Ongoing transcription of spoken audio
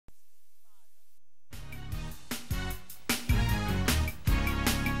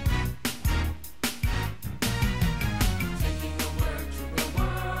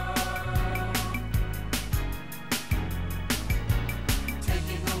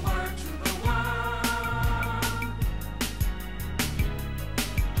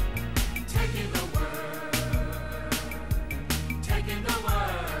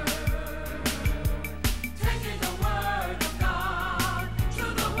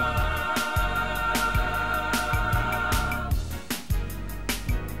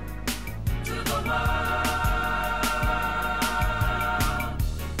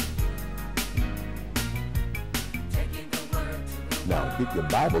Get your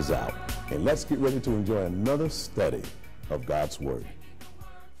Bibles out and let's get ready to enjoy another study of God's Word.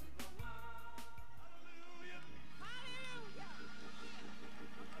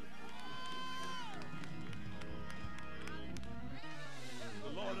 The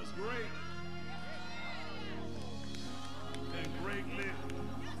Lord is great and greatly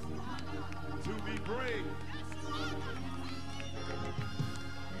to be praised.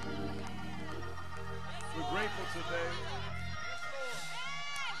 We're grateful today.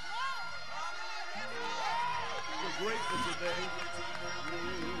 We're grateful today.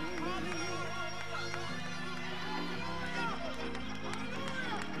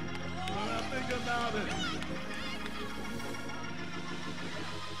 When I think about it,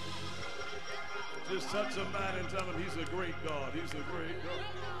 just touch somebody and tell him he's a great God. He's a great God.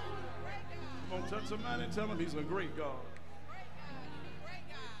 Come on, touch somebody and tell him he's a great God.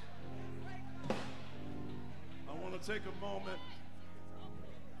 I want to take a moment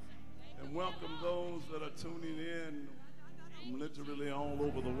and welcome those that are tuning in from literally all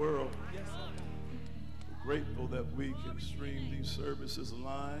over the world. We're grateful that we can stream these services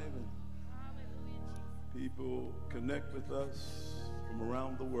live and people connect with us from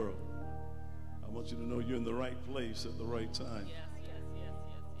around the world. I want you to know you're in the right place at the right time.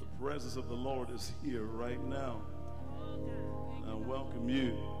 The presence of the Lord is here right now. And I welcome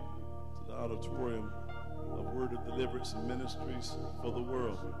you to the auditorium of Word of Deliverance and Ministries for the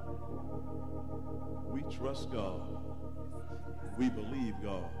world. We trust God. We believe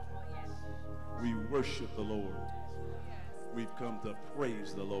God. We worship the Lord. We've come to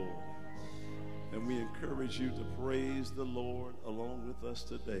praise the Lord. And we encourage you to praise the Lord along with us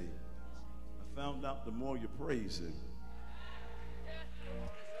today. I found out the more you praise Him,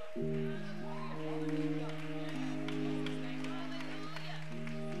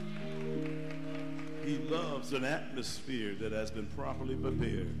 He loves an atmosphere that has been properly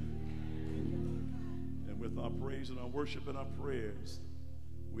prepared. And with our praise and our worship and our prayers,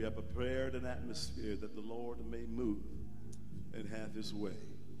 we have prepared an atmosphere that the Lord may move and have His way.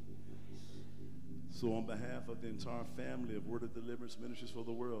 So on behalf of the entire family of Word of Deliverance Ministries for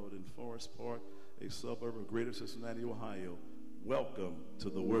the World in Forest Park, a suburb of Greater Cincinnati, Ohio, welcome to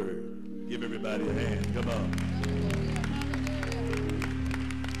the Word. Give everybody a hand. Come on.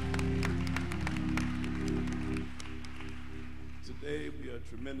 Today we are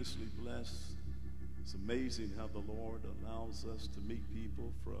tremendously blessed. It's amazing how the Lord allows us to meet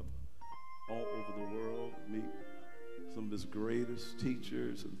people from all over the world, meet some of His greatest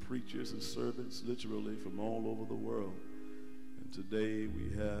teachers and preachers and servants literally from all over the world. And today we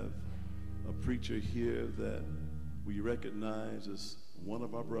have a preacher here that we recognize as one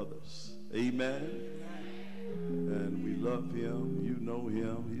of our brothers. Amen. And we love him. You know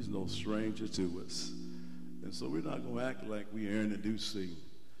him. He's no stranger to us. And so we're not going to act like we are introducing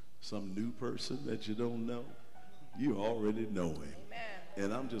some new person that you don't know. You already know him.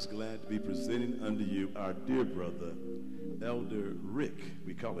 And I'm just glad to be presenting unto you our dear brother, Elder Rick.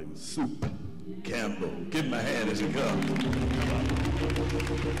 We call him Soup Campbell. Give him a hand as he comes. Come on.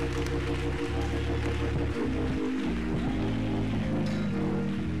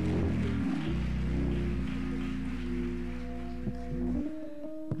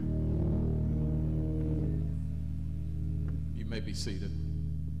 You may be seated.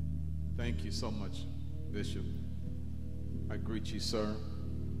 Thank you so much, Bishop. I greet you, sir.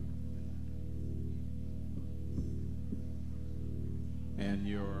 And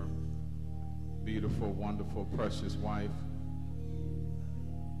your beautiful, wonderful, precious wife,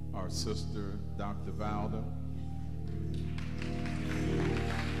 our sister, Dr. Valda.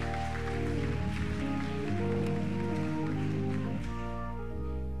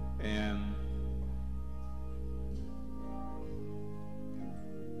 And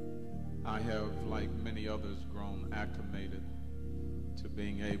I have, like many others, grown acclimated to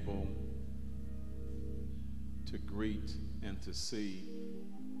being able to greet and to see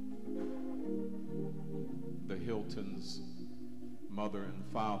the Hilton's mother and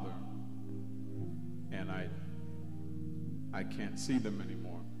father, and I can't see them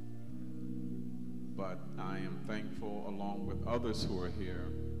anymore. But I am thankful, along with others who are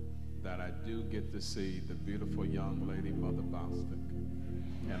here, that I do get to see the beautiful young lady, Mother Bostick,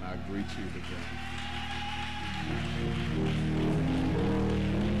 and I greet you today.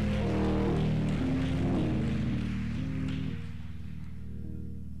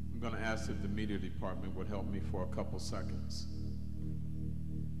 I'm going to ask if the media department would help me for a couple seconds.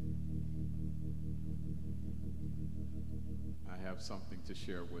 I have something to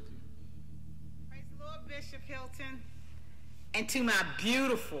share with you. Praise the Lord, Bishop Hilton. And to my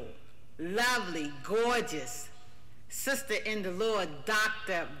beautiful, lovely, gorgeous Sister in the Lord,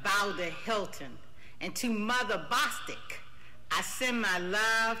 Dr. Valda Hilton, and to Mother Bostic, I send my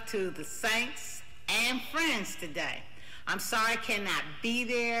love to the saints and friends today. I'm sorry I cannot be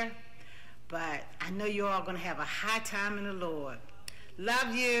there, but I know you're all going to have a high time in the Lord.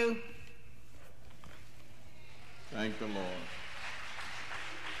 Love you. Thank the Lord.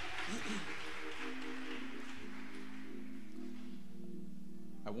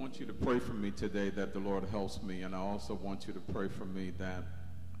 I want you to pray for me today that the Lord helps me, and I also want you to pray for me that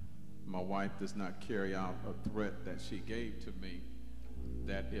my wife does not carry out a threat that she gave to me,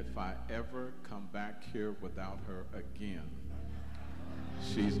 that if I ever come back here without her again,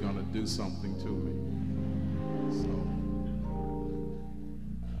 she's going to do something to me. So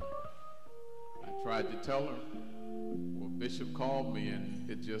I tried to tell her. Well, Bishop called me and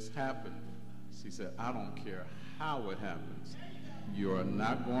it just happened. She said, I don't care how it happens. You are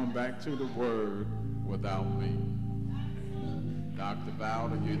not going back to the Word without me. Dr.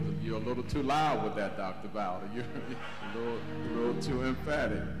 Valda, you're a little too loud with that, Dr. Valda. You're a little too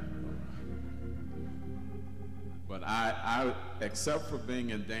emphatic. But I, except for being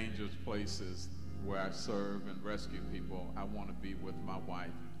in dangerous places where I serve and rescue people, I want to be with my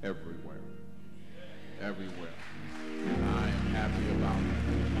wife everywhere. Everywhere. And I am happy about that.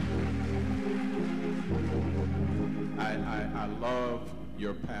 I love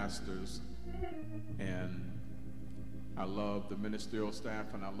your pastors, and I love the ministerial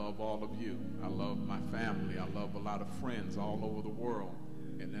staff, and I love all of you. I love my family. I love a lot of friends all over the world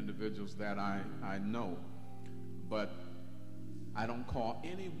and individuals that I know. But I don't call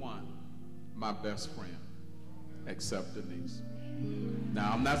anyone my best friend except Denise.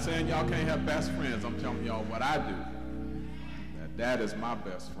 Now, I'm not saying y'all can't have best friends. I'm telling y'all what I do. That is my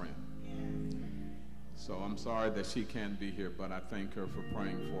best friend. So I'm sorry that she can't be here, but I thank her for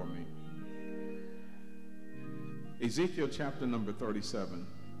praying for me. Ezekiel chapter number 37.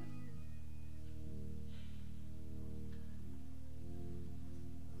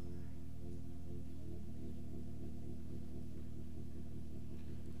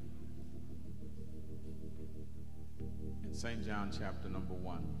 In St. John chapter number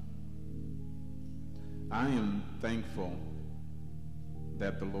 1. I am thankful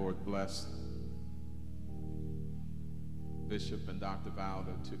that the Lord blessed Bishop and Dr.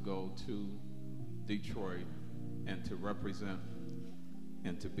 Valda to go to Detroit and to represent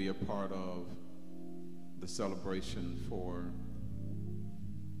and to be a part of the celebration for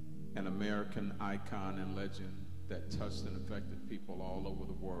an American icon and legend that touched and affected people all over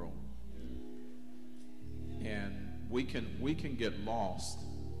the world. And we can get lost,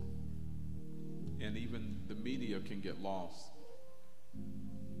 and even the media can get lost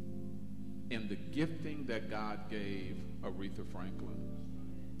in the gifting that God gave Aretha Franklin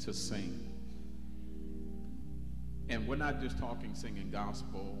to sing. And we're not just talking singing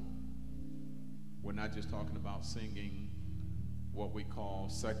gospel. We're not just talking about singing what we call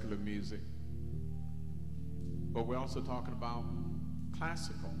secular music, but we're also talking about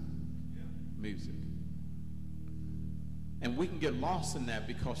classical music. And we can get lost in that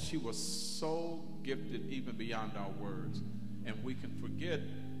because she was so gifted even beyond our words. And we can forget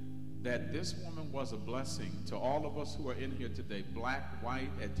that this woman was a blessing to all of us who are in here today, black,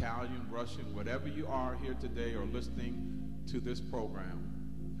 white, Italian, Russian, whatever you are here today or listening to this program,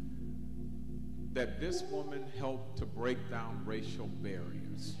 that this woman helped to break down racial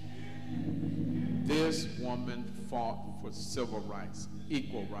barriers. This woman fought for civil rights,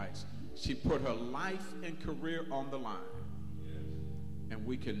 equal rights. She put her life and career on the line. And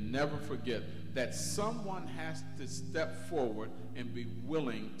we can never forget that someone has to step forward and be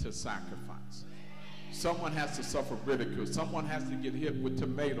willing to sacrifice. Someone has to suffer ridicule. Someone has to get hit with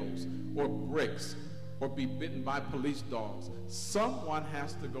tomatoes or bricks or be bitten by police dogs. Someone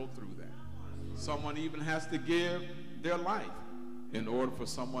has to go through that. Someone even has to give their life in order for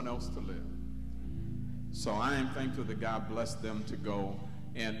someone else to live. So I am thankful that God blessed them to go.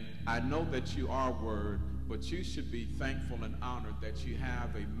 And I know that you are Word, but you should be thankful and honored that you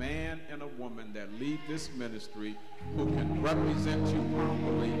have a man and a woman that lead this ministry who can represent you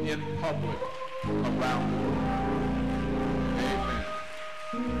properly in public around the world. Amen.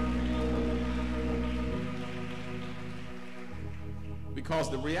 Because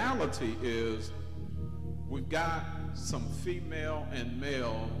the reality is we've got some female and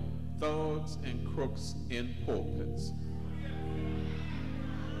male thugs and crooks in pulpits.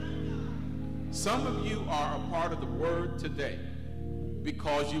 Some of you are a part of the Word today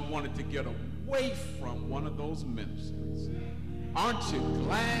because you wanted to get away from one of those ministries. Aren't you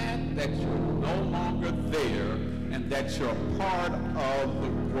glad that you're no longer there and that you're part of the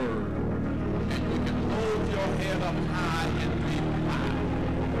Word? And you can hold your head up high and be proud.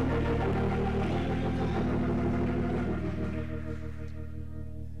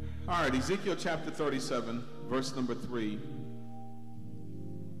 All right, Ezekiel chapter 37, verse number 3,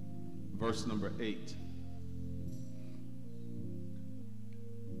 verse number 8.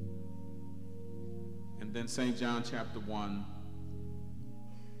 And then St. John chapter 1.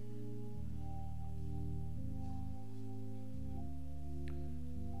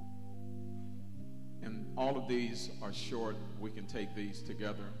 And all of these are short. We can take these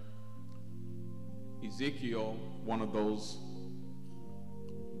together. Ezekiel, one of those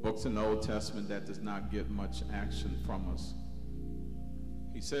books in the Old Testament that does not get much action from us.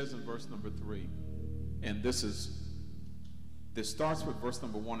 He says in verse number 3, and this starts with verse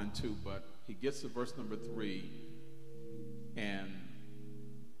number 1 and 2, but he gets to verse number 3, and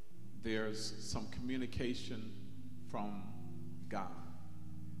there's some communication from God.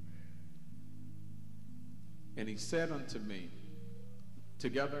 And he said unto me,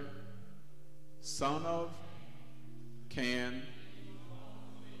 together, son of, can,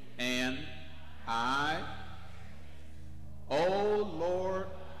 and I, O Lord,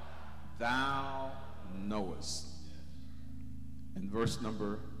 thou knowest. And verse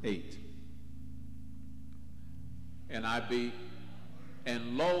number 8. And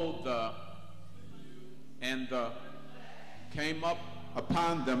lo, the came up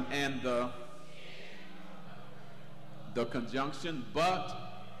upon them, and the conjunction, but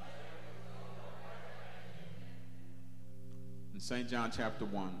in St. John chapter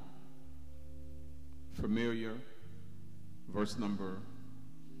 1, familiar, verse number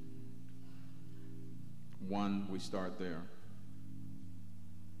 1, we start there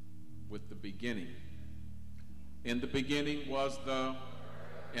with the beginning. In the beginning was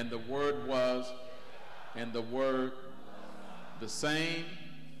and the Word was, and the Word the same.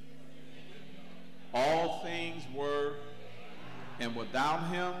 All things were, and without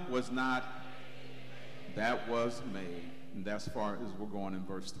him was not that was made. And that's as far as we're going in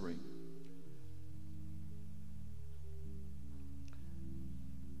verse 3.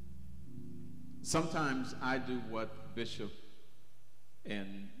 Sometimes I do what Bishop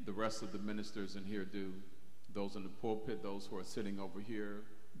and the rest of the ministers in here do, those in the pulpit, those who are sitting over here,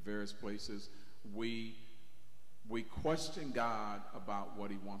 various places. We question God about what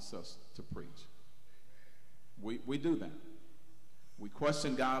he wants us to preach. We do that. We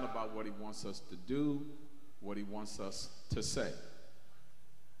question God about what he wants us to do, what he wants us to say.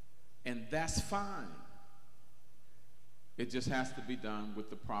 And that's fine. It just has to be done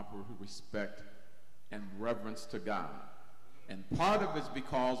with the proper respect and reverence to God. And part of it's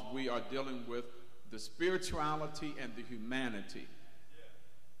because we are dealing with the spirituality and the humanity.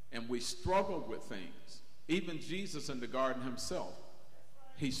 And we struggle with things. Even Jesus in the garden himself,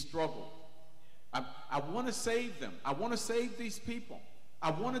 he struggled. I want to save them. I want to save these people. I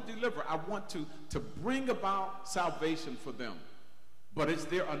want to deliver. I want to bring about salvation for them. But is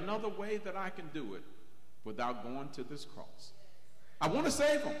there another way that I can do it without going to this cross? I want to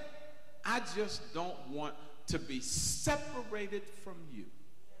save them. I just don't want to be separated from you.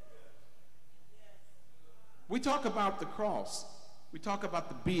 We talk about the cross. We talk about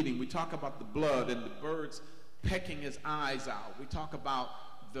the beating. We talk about the blood and the birds pecking his eyes out. We talk about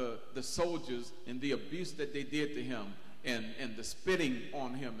the soldiers and the abuse that they did to him, and the spitting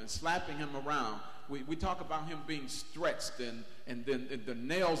on him and slapping him around. We talk about him being stretched, and then the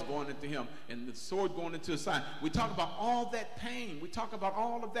nails going into him and the sword going into his side. We talk about all that pain. We talk about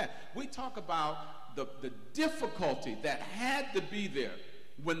all of that. We talk about the difficulty that had to be there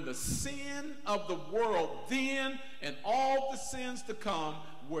when the sin of the world then and all the sins to come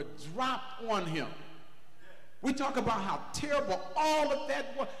were dropped on him. We talk about how terrible all of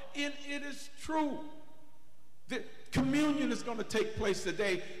that was, and it is true. The communion is going to take place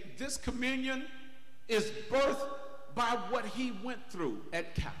today. This communion is birthed by what he went through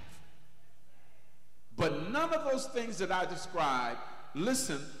at Calvary. But none of those things that I described,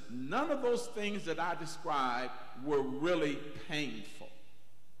 listen, none of those things that I described were really painful.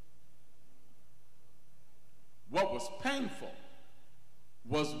 What was painful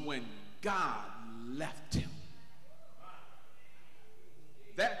was when God left him.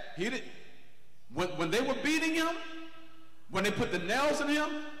 That he didn't. When they were beating him, when they put the nails in him,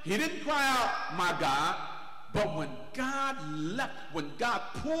 he didn't cry out, my God. But when God left, when God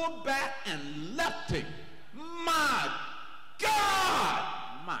pulled back and left him, my God,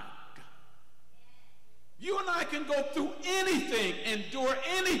 my God. You and I can go through anything, endure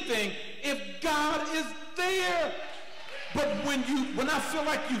anything, if God is there. But when I feel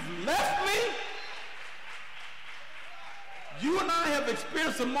like you've left me, You and I have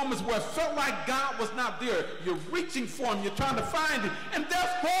experienced some moments where it felt like God was not there. You're reaching for him. You're trying to find him. And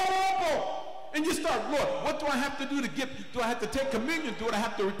that's horrible. And you start, Lord, what do I have to do to get? Do I have to take communion? Do I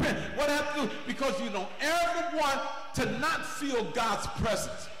have to repent? What do I have to do? Because you don't ever want to not feel God's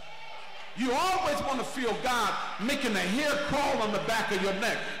presence. You always want to feel God making a hair crawl on the back of your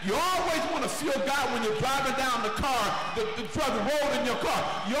neck. You always want to feel God when you're driving down the road in your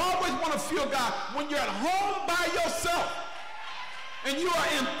car. You always want to feel God when you're at home by yourself and you are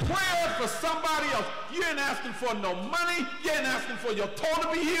in prayer for somebody else. You ain't asking for no money. You ain't asking for your toe to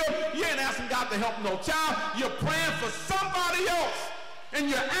be healed. You ain't asking God to help no child. You're praying for somebody else. And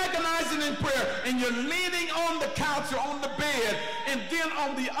you're agonizing in prayer, and you're leaning on the couch or on the bed, and then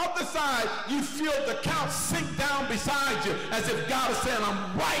on the other side, you feel the couch sink down beside you, as if God is saying,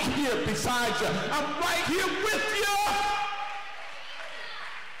 I'm right here beside you. I'm right here with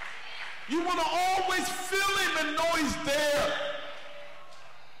you. You want to always feel him and know he's there.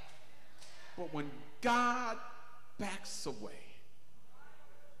 But when God backs away,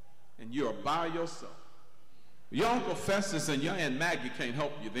 and you're by yourself, your Uncle Festus and your Aunt Maggie can't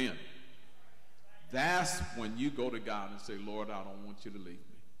help you then. That's when you go to God and say, Lord, I don't want you to leave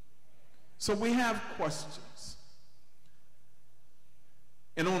me. So we have questions.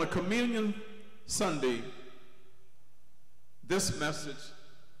 And on a Communion Sunday, this message,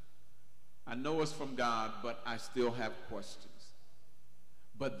 I know it's from God, but I still have questions.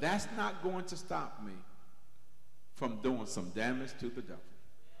 But that's not going to stop me from doing some damage to the devil.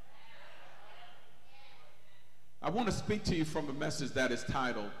 I want to speak to you from a message that is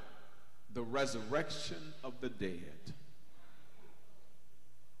titled, The Resurrection of the Dead.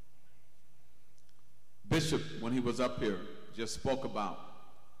 Bishop, when he was up here, just spoke about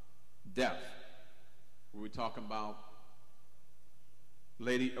death. We were talking about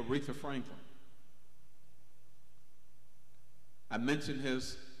Lady Aretha Franklin. I mentioned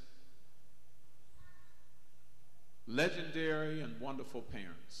his legendary and wonderful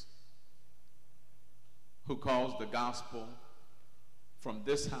parents, who caused the gospel from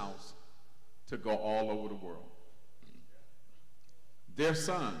this house to go all over the world. Their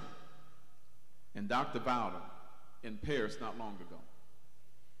son and Dr. Bowden in Paris not long ago.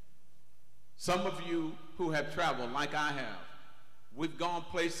 Some of you who have traveled like I have, we've gone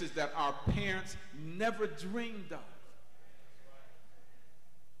places that our parents never dreamed of.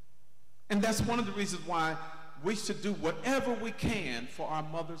 And that's one of the reasons why we should do whatever we can for our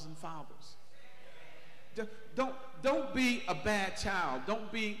mothers and fathers. Don't be a bad child.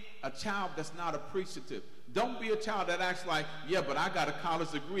 Don't be a child that's not appreciative. Don't be a child that acts like, yeah, but I got a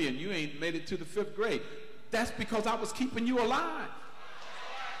college degree and you ain't made it to the 5th grade. That's because I was keeping you alive.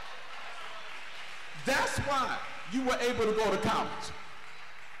 That's why you were able to go to college.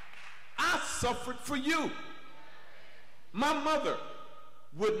 I suffered for you. My mother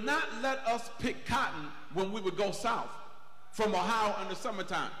would not let us pick cotton when we would go south from Ohio in the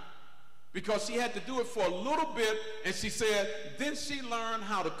summertime, because she had to do it for a little bit, and she said, then she learned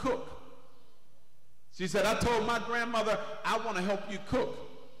how to cook. She said, I told my grandmother, I want to help you cook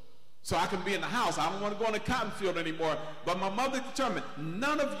so I can be in the house. I don't want to go in the cotton field anymore. But my mother determined,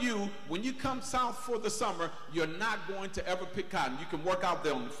 none of you, when you come south for the summer, you're not going to ever pick cotton. You can work out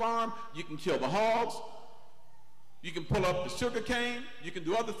there on the farm. You can kill the hogs. You can pull up the sugar cane. You can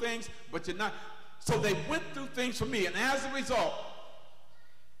do other things, but you're not. So they went through things for me, and as a result,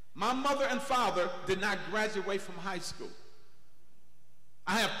 my mother and father did not graduate from high school.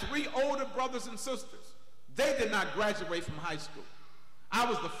 I have 3 older brothers and sisters. They did not graduate from high school. I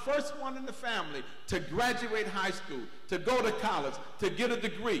was the first one in the family to graduate high school, to go to college, to get a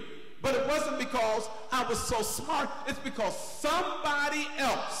degree. But it wasn't because I was so smart. It's because somebody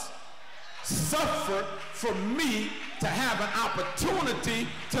else suffered for me to have an opportunity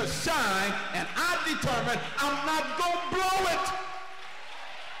to shine, and I determined I'm not going to blow it.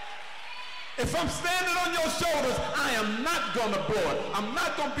 If I'm standing on your shoulders, I am not going to blow it. I'm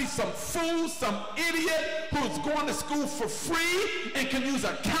not going to be some fool, some idiot who's going to school for free and can use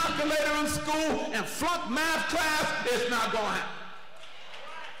a calculator in school and flunk math class. It's not going to happen.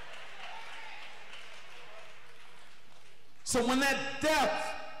 So when that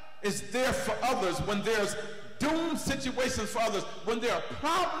death is there for others, when there's doom situations for others, when there are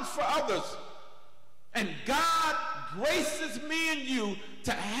problems for others, and God graces me and you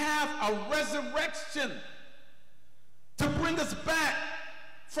to have a resurrection, to bring us back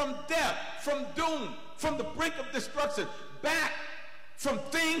from death, from doom, from the brink of destruction, back from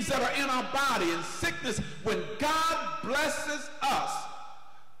things that are in our body and sickness. When God blesses us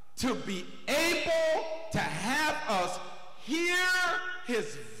to be able to have us hear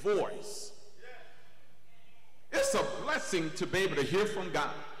his voice, it's it's a blessing to be able to hear from God.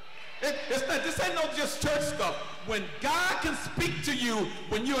 This ain't no just church stuff. When God can speak to you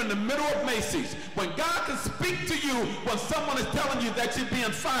when you're in the middle of Macy's, when God can speak to you when someone is telling you that you're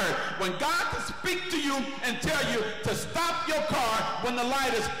being fired, when God can speak to you and tell you to stop your car when the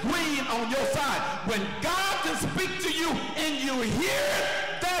light is green on your side, when God can speak to you and you hear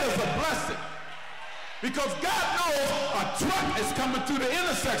it, that is a blessing. Because God knows a truck is coming through the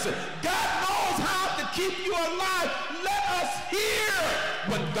intersection. God knows how to keep you alive. Let us hear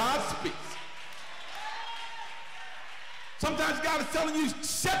when God speaks. Sometimes God is telling you,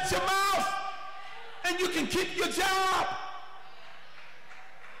 shut your mouth, and you can keep your job.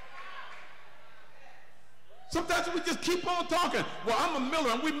 Sometimes we just keep on talking. Well, I'm a miller,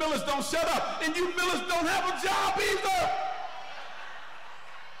 and we millers don't shut up. And you millers don't have a job either.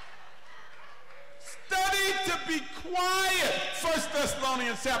 Study to be quiet. 1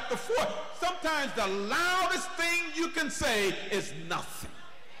 Thessalonians chapter 4. Sometimes the loudest thing you can say is nothing.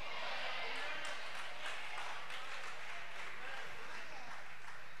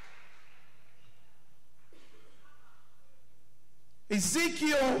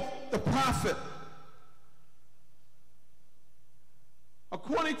 Ezekiel the prophet,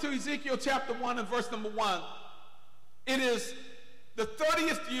 according to Ezekiel chapter 1 and verse number 1, it is the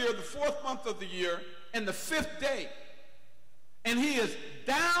 30th year, the 4th month of the year, and the 5th day. And he is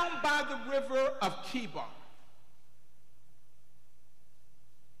down by the river of Kibar.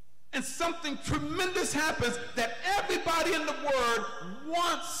 And something tremendous happens that everybody in the Word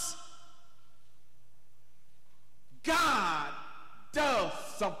wants. God does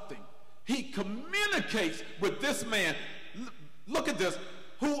something. He communicates with this man, look at this,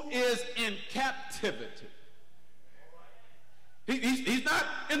 who is in captivity. He's not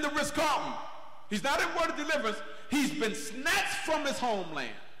in the Ritz-Carlton. He's not in Word of Deliverance. He's been snatched from his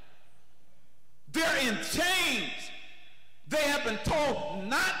homeland. They're in chains. They have been told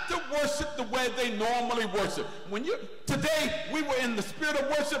not to worship the way they normally worship. Today we were in the spirit of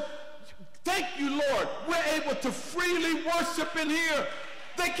worship. Thank you, Lord. We're able to freely worship in here.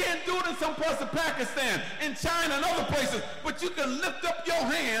 They can't do it in some parts of Pakistan, in China, and other places. But you can lift up your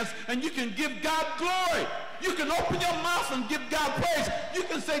hands and you can give God glory. You can open your mouth and give God praise. You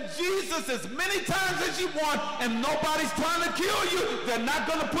can say Jesus as many times as you want, and nobody's trying to kill you. They're not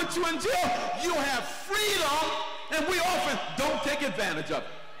going to put you in jail. You have freedom, and we often don't take advantage of it.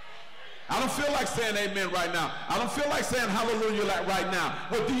 I don't feel like saying amen right now. I don't feel like saying hallelujah right now.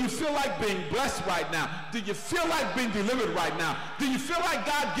 Well, do you feel like being blessed right now? Do you feel like being delivered right now? Do you feel like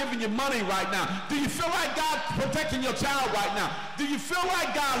God giving you money right now? Do you feel like God protecting your child right now? Do you feel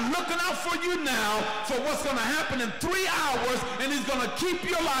like God looking out for you now for what's going to happen in 3 hours and he's going to keep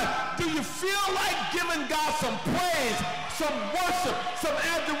you alive? Do you feel like giving God some praise, some worship, some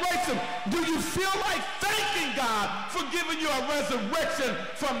adoration? Do you feel like thanking God for giving you a resurrection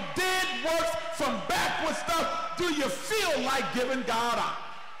from dead works, from backward stuff? Do you feel like giving God honor?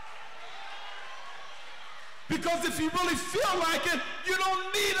 Because if you really feel like it, you don't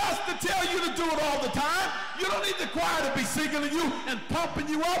need us to tell you to do it all the time. You don't need the choir to be singing to you and pumping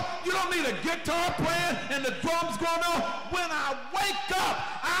you up. You don't need a guitar playing and the drums going on. When I wake up,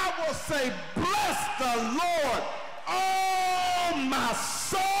 I will say, bless the Lord, oh my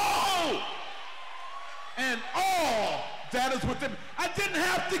soul, and all that is within me. I didn't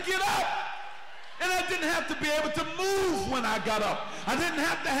have to get up. And I didn't have to be able to move when I got up. I didn't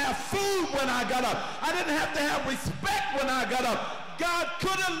have to have food when I got up. I didn't have to have respect when I got up. God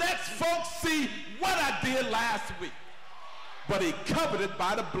could have let folks see what I did last week. But he covered it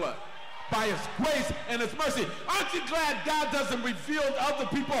by the blood, by his grace and his mercy. Aren't you glad God doesn't reveal to other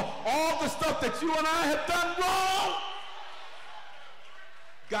people all the stuff that you and I have done wrong?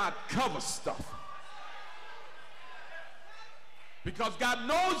 God covers stuff. Because God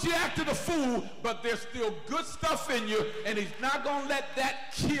knows you acted a fool, but there's still good stuff in you, and he's not going to let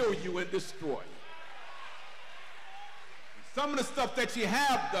that kill you and destroy you. And some of the stuff that you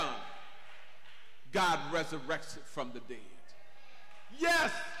have done, God resurrects it from the dead.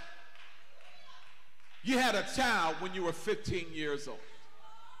 Yes, you had a child when you were 15 years old.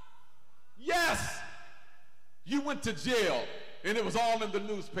 Yes, you went to jail, and it was all in the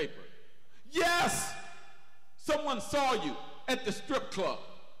newspaper. Yes, someone saw you at the strip club.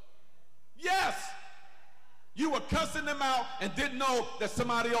 Yes, you were cussing them out and didn't know that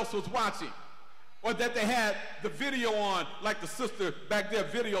somebody else was watching, or that they had the video on, like the sister back there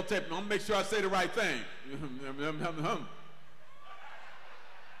videotaping. I'm gonna make sure I say the right thing.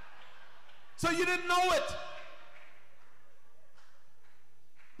 So you didn't know it.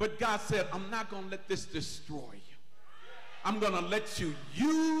 But God said, I'm not gonna let this destroy you. I'm gonna let you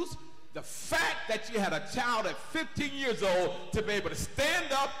use The fact that you had a child at 15 years old to be able to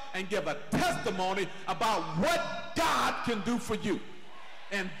stand up and give a testimony about what God can do for you.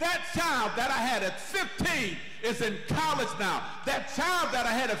 And that child that I had at 15 is in college now. That child that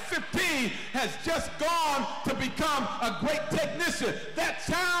I had at 15 has just gone to become a great technician. That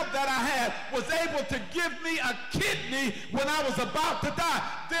child that I had was able to give me a kidney when I was about to die.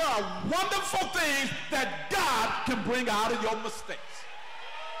 There are wonderful things that God can bring out of your mistakes.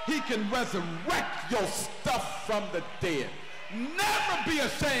 He can resurrect your stuff from the dead. Never be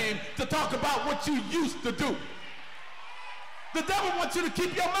ashamed to talk about what you used to do. The devil wants you to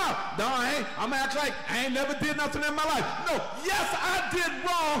keep your mouth. No, I'm act like I ain't never did nothing in my life. No, yes, I did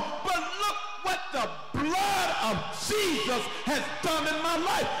wrong, but look what the blood of Jesus has done in my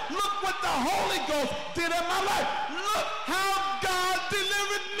life. Look what the Holy Ghost did in my life. Look how God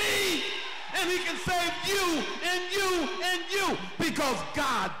delivered me. And he can save you and you and you because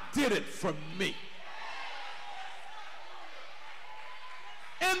God did it for me.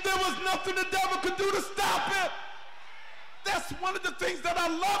 And there was nothing the devil could do to stop it. That's one of the things that I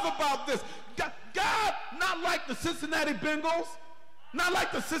love about this. God, not like the Cincinnati Bengals, not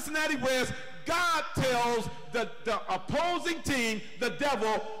like the Cincinnati Reds, God tells the opposing team, the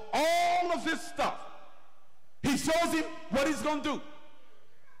devil, all of his stuff. He shows him what he's going to do.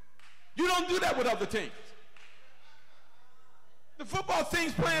 You don't do that with other teams. The football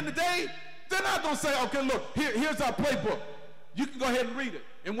team's playing today, they're not going to say, okay, look, here's our playbook. You can go ahead and read it,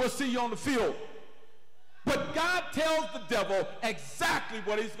 and we'll see you on the field. But God tells the devil exactly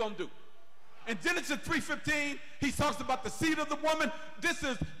what he's going to do. In Genesis 3:15, he talks about the seed of the woman. This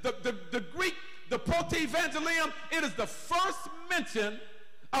is the Greek, the proto-evangelium. It is the first mention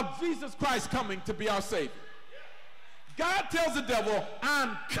of Jesus Christ coming to be our Savior. God tells the devil,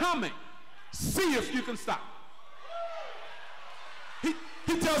 I'm coming. See if you can stop.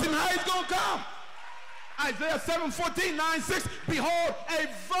 He tells him how he's going to come. Isaiah 7:14, 9:6, behold, a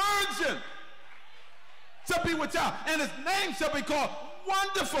virgin shall be with y'all, and his name shall be called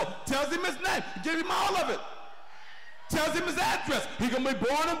Wonderful. Tells him his name. Give him all of it. Tells him his address. He's going to be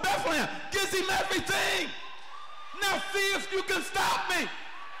born in Bethlehem. Gives him everything. Now see if you can stop me.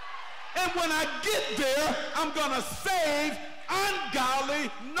 And when I get there, I'm going to save ungodly,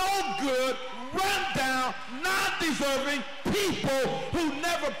 no good, run down, non-deserving people who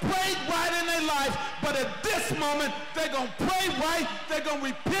never prayed right in their life, but at this moment, they're going to pray right, they're going to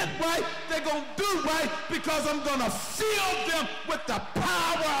repent right, they're going to do right, because I'm going to fill them with the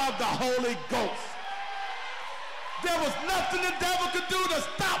power of the Holy Ghost. There was nothing the devil could do to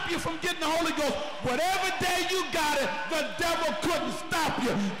stop you from getting the Holy Ghost. Whatever day you got it, the devil couldn't stop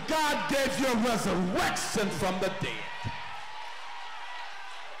you. God gave you a resurrection from the dead.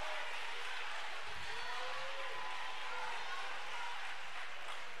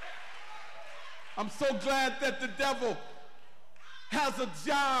 I'm so glad that the devil has a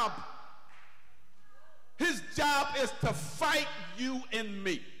job. His job is to fight you and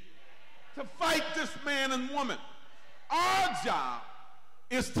me, to fight this man and woman. Our job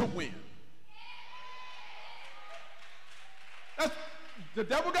is to win. The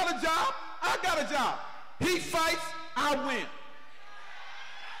devil got a job, I got a job. He fights, I win.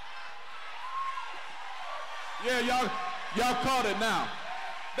 Yeah, y'all caught it now.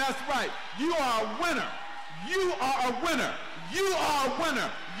 That's right. You are a winner. You are a winner. You are a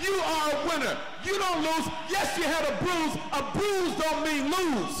winner. You are a winner. You don't lose. Yes, you had a bruise. A bruise don't mean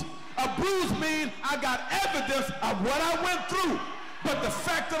lose. A bruise means I got evidence of what I went through. But the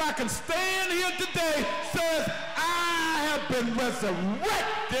fact that I can stand here today says I have been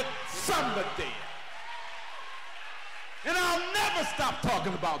resurrected from the dead. And I'll never stop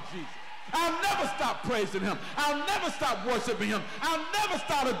talking about Jesus. I'll never stop praising him. I'll never stop worshiping him. I'll never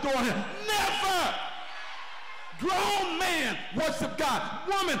stop adoring him. Never. Grown man, worship God.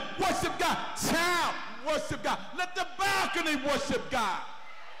 Woman, worship God. Child, worship God. Let the balcony worship God.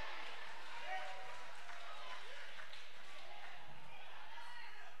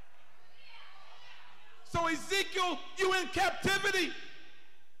 So Ezekiel, you in captivity.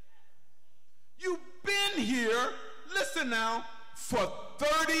 You've been here, listen now, for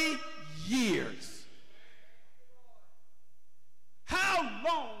 30 years. How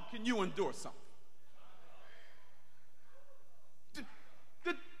long can you endure something?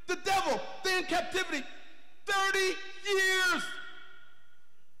 The devil, they're in captivity 30 years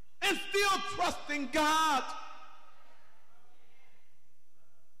and still trusting God.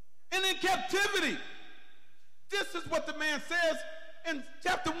 And in captivity, this is what the man says in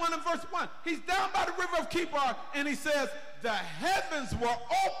chapter 1 and verse 1. He's down by the river of Kidron, and he says, the heavens were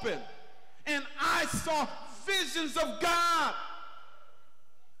open, and I saw visions of God.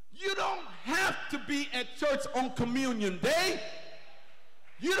 You don't have to be at church on communion day.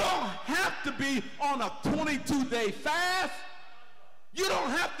 You don't have to be on a 22-day fast. You don't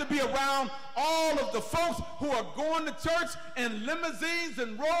have to be around all of the folks who are going to church in limousines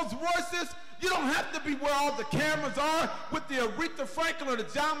and Rolls Royces. You don't have to be where all the cameras are with the Aretha Franklin or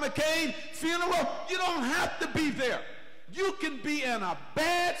the John McCain funeral. You don't have to be there. You can be in a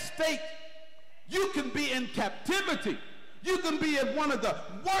bad state. You can be in captivity. You can be in one of the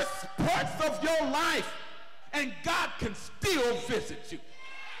worst parts of your life, and God can still visit you.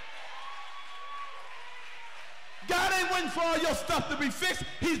 God ain't waiting for all your stuff to be fixed.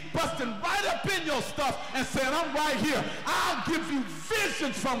 He's busting right up in your stuff and saying, I'm right here. I'll give you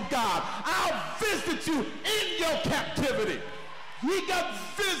visions from God. I'll visit you in your captivity. We got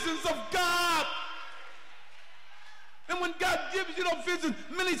visions of God. And when God gives you those visions,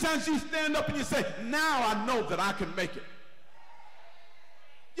 many times you stand up and you say, now I know that I can make it.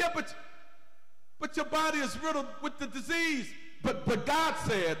 Yeah, but your body is riddled with the disease. But God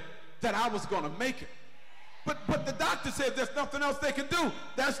said that I was going to make it. But the doctor said there's nothing else they can do.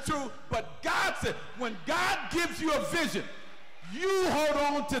 That's true. But God said, when God gives you a vision, you hold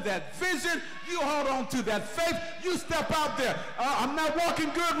on to that vision. You hold on to that faith. You step out there. I'm not walking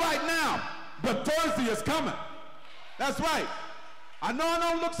good right now, but Thursday is coming. That's right. I know I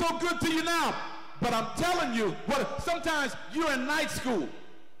don't look so good to you now, but I'm telling you, sometimes you're in night school,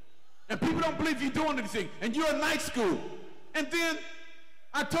 and people don't believe you're doing anything, and you're in night school, and then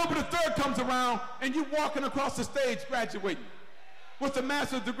October the 3rd comes around, and you're walking across the stage graduating with a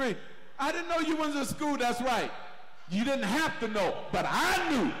master's degree. I didn't know you went to school. That's right. You didn't have to know, but I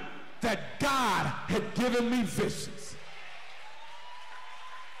knew that God had given me visions.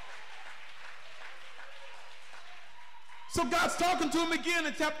 So God's talking to him again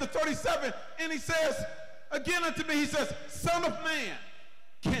in chapter 37, and he says, again unto me, he says, Son of man,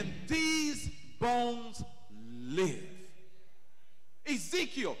 can these bones live?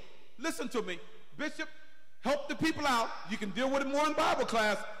 Ezekiel, listen to me. Bishop, help the people out. You can deal with it more in Bible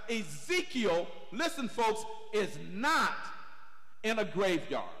class. Ezekiel, listen folks, is not in a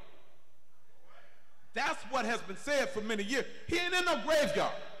graveyard. That's what has been said for many years. He ain't in no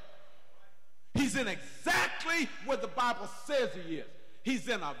graveyard. He's in exactly where the Bible says he is. He's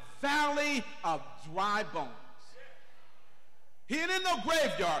in a valley of dry bones. He ain't in no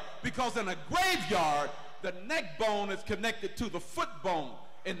graveyard, because in a graveyard, the neck bone is connected to the foot bone,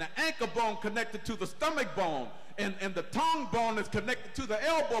 and the ankle bone connected to the stomach bone, and the tongue bone is connected to the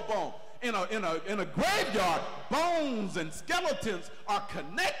elbow bone. In a graveyard, bones and skeletons are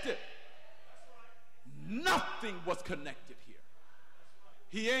connected. Nothing was connected here.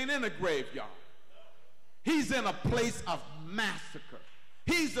 He ain't in a graveyard. He's in a place of massacre.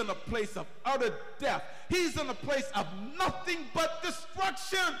 He's in a place of utter death. He's in a place of nothing but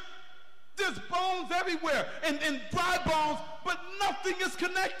destruction. There's bones everywhere and dry bones, but nothing is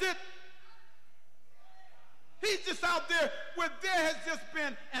connected. He's just out there where there has just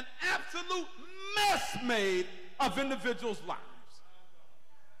been an absolute mess made of individuals' lives.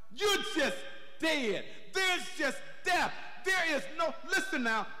 You're just dead. There's just death. There is no, listen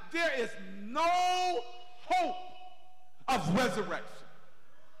now, there is no hope of resurrection.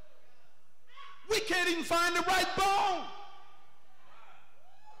 We can't even find the right bone.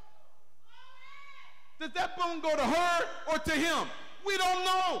 Does that bone go to her or to him? We don't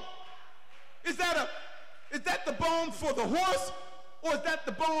know. Is that the bone for the horse, or is that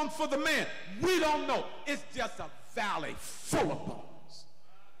the bone for the man? We don't know. It's just a valley full of bones.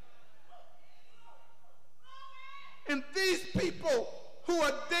 And these people who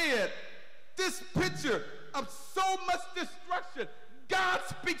are dead, this picture of so much destruction, God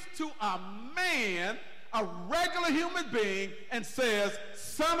speaks to a man, a regular human being, and says,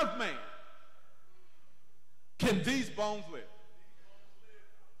 Son of man, can these bones live?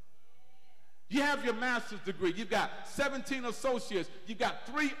 You have your master's degree. You've got 17 associates. You've got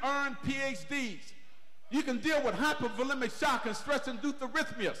 3 earned PhDs. You can deal with hypovolemic shock and stress-induced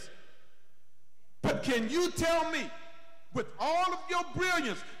arrhythmias. But can you tell me, with all of your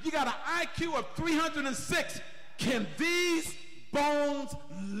brilliance, you got an IQ of 306, can these bones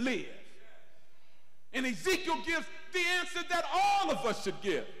live? And Ezekiel gives the answer that all of us should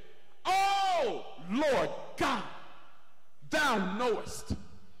give. Oh, Lord God, thou knowest.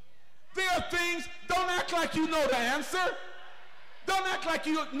 There are things, don't act like you know the answer. Don't act like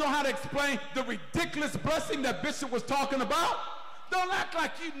you know how to explain the ridiculous blessing that Bishop was talking about. Don't act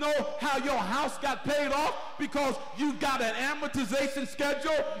like you know how your house got paid off because you got an amortization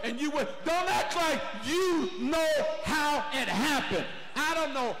schedule and you went. Don't act like you know how it happened. I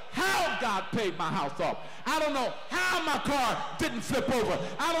don't know how God paid my house off. I don't know how my car didn't flip over.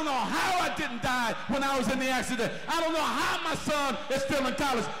 I don't know how I didn't die when I was in the accident. I don't know how my son is still in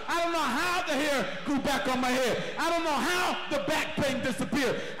college. I don't know how the hair grew back on my head. I don't know how the back pain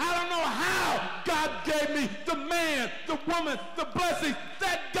disappeared. I don't know how God gave me the man, the woman, the blessings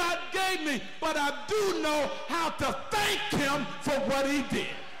that God gave me. But I do know how to thank him for what he did.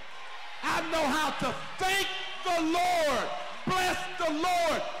 I know how to thank the Lord. Bless the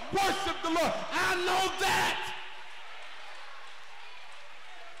Lord. Worship the Lord. I know that.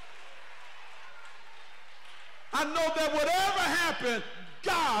 I know that whatever happened,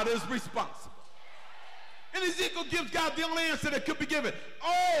 God is responsible. And Ezekiel gives God the only answer that could be given.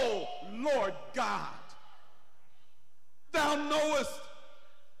 Oh, Lord God, thou knowest.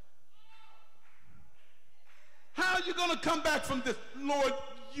 How are you going to come back from this? Lord,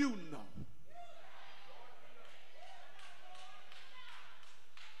 you know.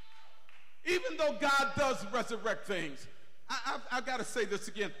 Even though God does resurrect things, I've got to say this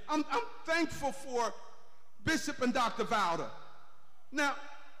again. I'm thankful for Bishop and Dr. Valda. Now,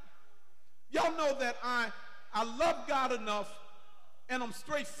 y'all know that I love God enough and I'm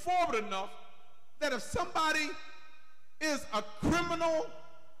straightforward enough that if somebody is a criminal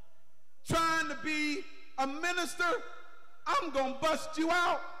trying to be a minister, I'm going to bust you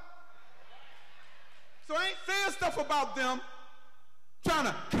out. So I ain't saying stuff about them trying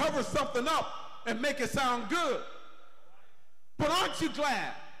to cover something up and make it sound good. But aren't you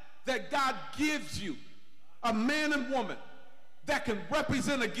glad that God gives you a man and woman that can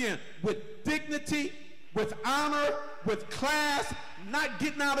represent again with dignity, with honor, with class, not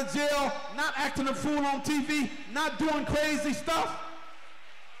getting out of jail, not acting a fool on TV, not doing crazy stuff?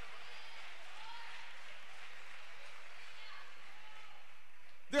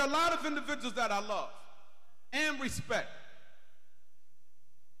 There are a lot of individuals that I love and respect.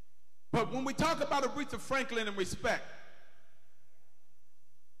 But when we talk about Aretha Franklin and respect,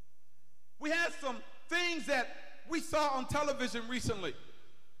 we had some things that we saw on television recently.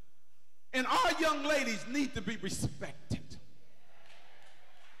 And our young ladies need to be respected,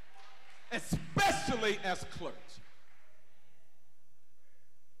 especially as clergy.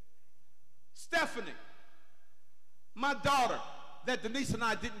 Stephanie, my daughter that Denise and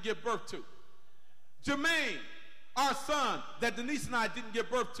I didn't give birth to. Jermaine, our son that Denise and I didn't give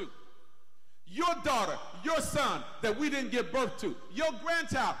birth to. Your daughter, your son that we didn't give birth to. Your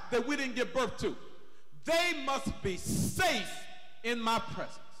grandchild that we didn't give birth to. They must be safe in my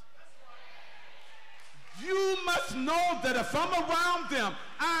presence. You must know that if I'm around them,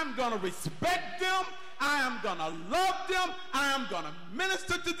 I'm going to respect them. I am going to love them. I am going to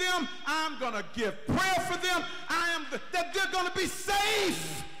minister to them. I'm going to give prayer for them. That they're going to be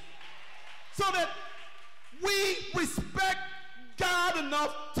safe so that we respect God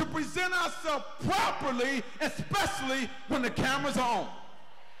enough to present ourselves properly, especially when the cameras are on.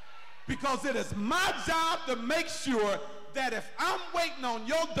 Because it is my job to make sure that if I'm waiting on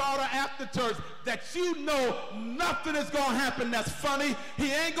your daughter after church, that you know nothing is going to happen that's funny.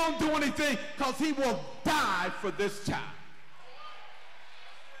 He ain't going to do anything because he will die for this child.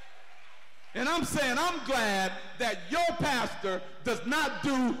 And I'm saying I'm glad that your pastor does not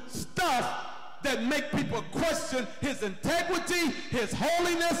do stuff that make people question his integrity, his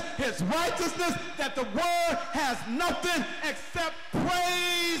holiness, his righteousness, that the word has nothing except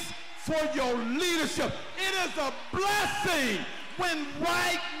praise for your leadership. It is a blessing when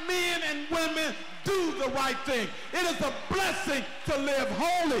right men and women do the right thing. It is a blessing to live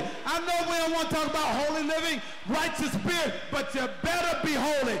holy. I know we don't want to talk about holy living, righteous spirit, but you better be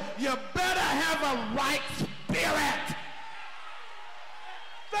holy. You better have a right spirit.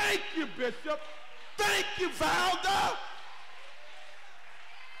 Thank you, Bishop. Thank you, Valda.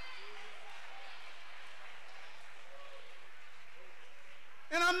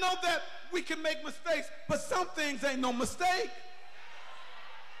 And I know that we can make mistakes, but some things ain't no mistake.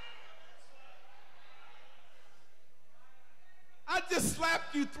 I just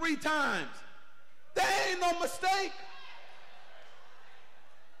slapped you 3 times. That ain't no mistake.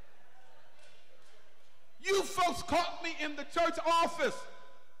 You folks caught me in the church office.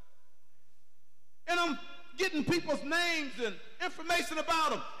 And I'm getting people's names and information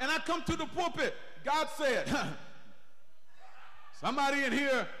about them. And I come to the pulpit. God said, somebody in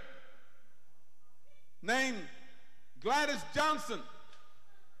here named Gladys Johnson,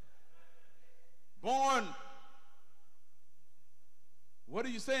 born, what are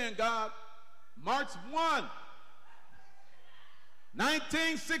you saying, God? March 1,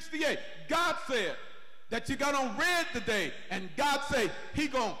 1968. God said that you got on red today, and God said he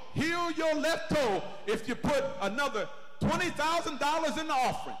gonna heal your left toe if you put another $20,000 in the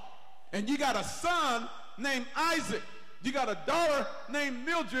offering, and you got a son named Isaac, you got a daughter named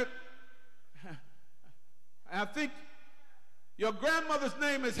Mildred, and I think your grandmother's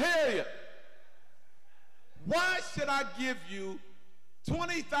name is Harriet, why should I give you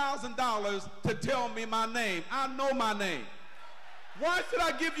 $20,000 to tell me my name? I know my name. Why should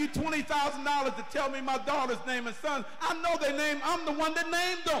I give you $20,000 to tell me my daughter's name and son? I know their name. I'm the one that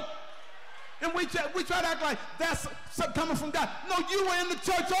named them. And we try to act like that's coming from God. No, you were in the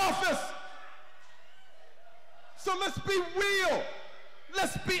church office. So let's be real.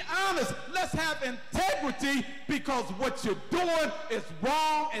 Let's be honest. Let's have integrity, because what you're doing is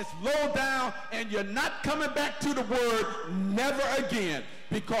wrong, it's low down, and you're not coming back to the word never again,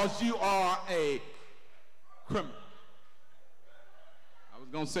 because you are a criminal. I was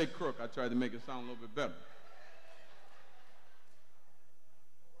going to say crook. I tried to make it sound a little bit better.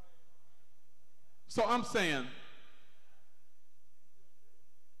 So I'm saying,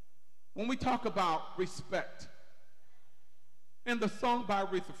 when we talk about respect, in the song by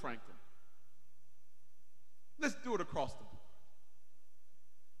Aretha Franklin, let's do it across the board.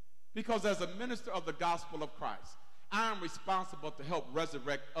 Because as a minister of the gospel of Christ, I am responsible to help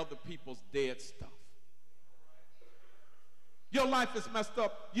resurrect other people's dead stuff. Your life is messed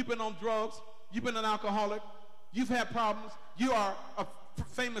up. You've been on drugs. You've been an alcoholic. You've had problems. You are a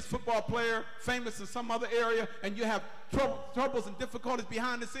famous football player, famous in some other area, and you have troubles and difficulties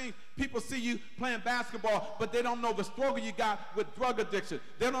behind the scenes. People see you playing basketball, but they don't know the struggle you got with drug addiction.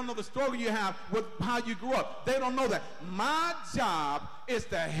 They don't know the struggle you have with how you grew up. They don't know that. My job is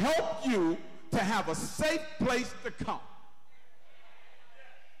to help you to have a safe place to come,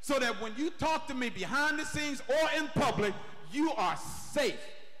 so that when you talk to me behind the scenes or in public, you are safe.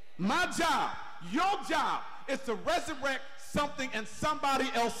 My job, your job, is to resurrect something in somebody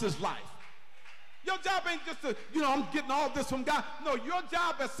else's life. Your job ain't just to, I'm getting all this from God. No, your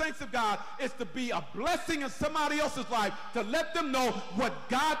job as saints of God is to be a blessing in somebody else's life, to let them know what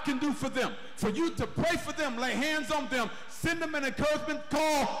God can do for them, for you to pray for them, lay hands on them, send them an encouragement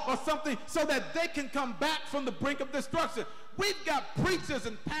call or something, so that they can come back from the brink of destruction. We've got preachers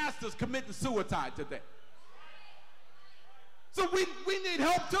and pastors committing suicide today. So we need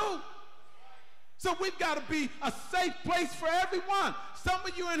help too. So we've got to be a safe place for everyone. Some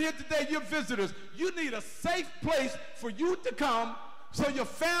of you in here today, you're visitors. You need a safe place for you to come, so your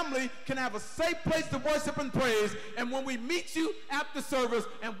family can have a safe place to worship and praise. And when we meet you after service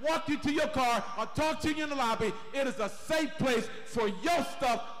and walk you to your car or talk to you in the lobby, it is a safe place for your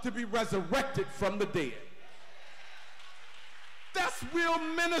stuff to be resurrected from the dead. That's real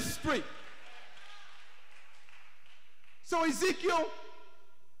ministry. So Ezekiel,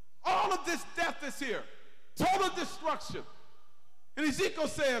 all of this death is here. Total destruction. And Ezekiel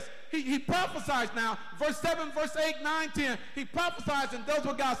says, he prophesies now, verse 7, verse 8, 9, 10, he prophesies and does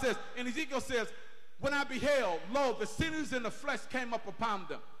what God says. And Ezekiel says, when I beheld, lo, the sinews and the flesh came up upon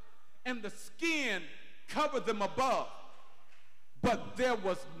them, and the skin covered them above, but there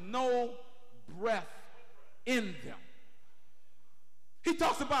was no breath in them. He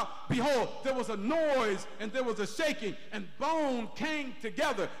talks about, behold, there was a noise and there was a shaking, and bone came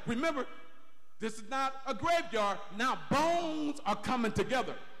together. Remember, this is not a graveyard. Now bones are coming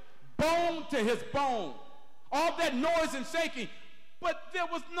together. Bone to his bone. All that noise and shaking, but there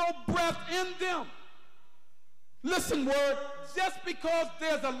was no breath in them. Listen, word, just because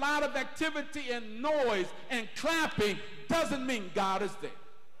there's a lot of activity and noise and clapping doesn't mean God is there.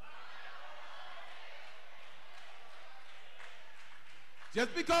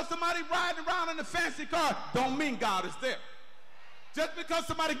 Just because somebody riding around in a fancy car don't mean God is there. Just because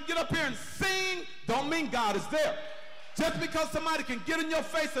somebody can get up here and sing don't mean God is there. Just because somebody can get in your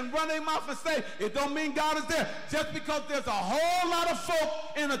face and run their mouth and say it don't mean God is there. Just because there's a whole lot of folk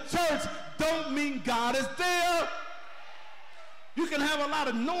in a church don't mean God is there. You can have a lot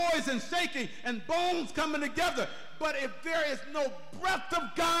of noise and shaking and bones coming together, but if there is no breath of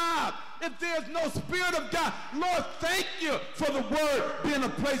God, if there's no Spirit of God, Lord, thank you for the word being a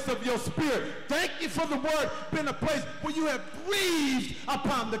place of your Spirit. Thank you for the word being a place where you have breathed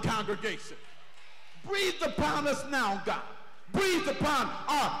upon the congregation. Breathe upon us now, God. Breathe upon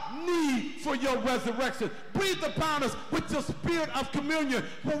our need for your resurrection. Breathe upon us with your spirit of communion,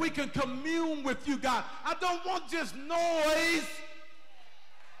 where we can commune with you, God. I don't want just noise,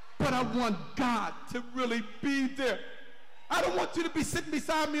 but I want God to really be there. I don't want you to be sitting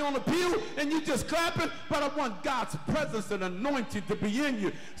beside me on the pew and you just clapping, but I want God's presence and anointing to be in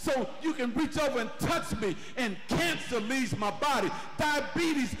you so you can reach over and touch me, and cancer leaves my body.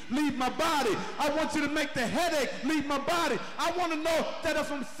 Diabetes leave my body. I want you to make the headache leave my body. I want to know that if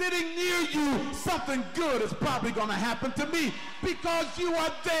I'm sitting near you, something good is probably going to happen to me because you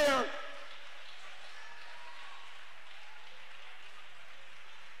are there.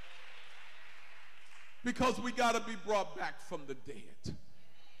 Because we got to be brought back from the dead.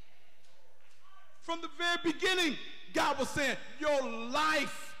 From the very beginning, God was saying, your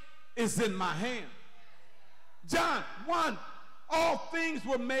life is in my hand. John 1, all things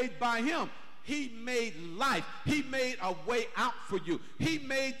were made by him. He made life. He made a way out for you. He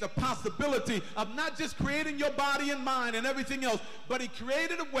made the possibility of not just creating your body and mind and everything else, but he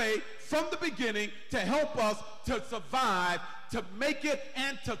created a way from the beginning to help us to survive, to make it,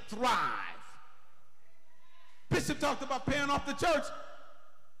 and to thrive. Bishop talked about paying off the church.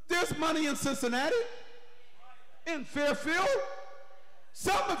 There's money in Cincinnati, in Fairfield.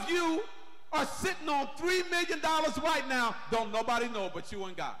 Some of you are sitting on $3 million right now. Don't nobody know but you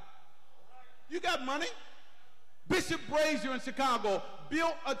and God. You got money. Bishop Brazier in Chicago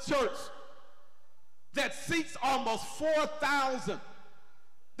built a church that seats almost 4,000.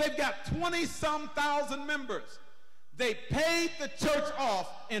 They've got 20-some thousand members. They paid the church off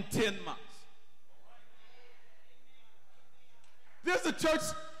in 10 months. There's a church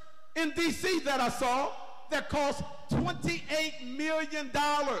in D.C. that I saw that cost $28 million.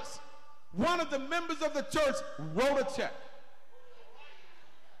 One of the members of the church wrote a check.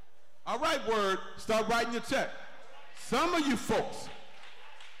 All right, Word, start writing your check. Some of you folks,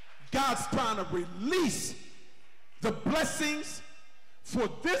 God's trying to release the blessings for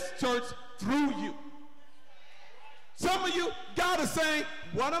this church through you. Some of you, God is saying,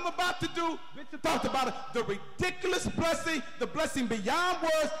 what I'm about to do, Bishop talked about it, the ridiculous blessing, the blessing beyond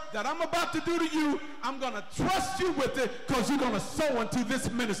words that I'm about to do to you, I'm going to trust you with it because you're going to sow into this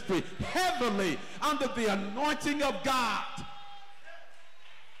ministry heavily under the anointing of God.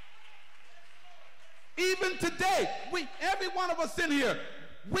 Even today, every one of us in here,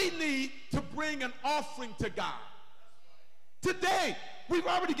 we need to bring an offering to God. Today, we've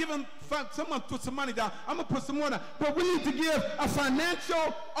already given, someone put some money down. I'm going to put some more down. But we need to give a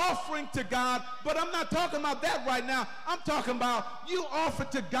financial offering to God. But I'm not talking about that right now. I'm talking about you offer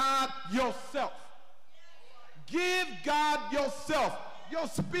to God yourself. Give God yourself, your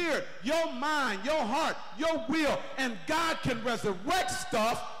spirit, your mind, your heart, your will. And God can resurrect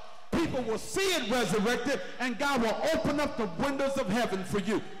stuff. People will see it resurrected. And God will open up the windows of heaven for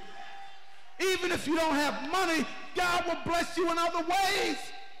you. Even if you don't have money, God will bless you in other ways.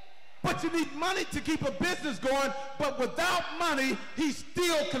 But you need money to keep a business going. But without money, he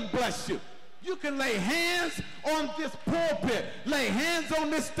still can bless you. You can lay hands on this pulpit, lay hands on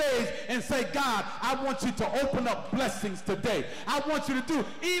this stage, and say, God, I want you to open up blessings today. I want you to do,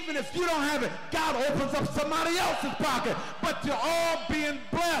 even if you don't have it, God opens up somebody else's pocket. But you're all being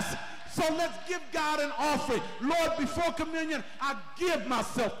blessed. So let's give God an offering. Lord, before communion, I give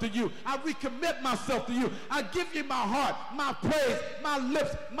myself to you. I recommit myself to you. I give you my heart, my praise, my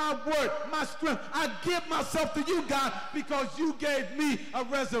lips, my word, my strength. I give myself to you, God, because you gave me a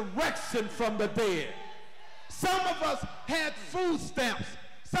resurrection from the dead. Some of us had food stamps.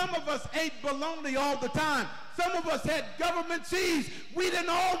 Some of us ate bologna all the time. Some of us had government cheese. We didn't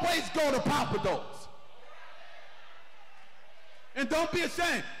always go to Papados. And don't be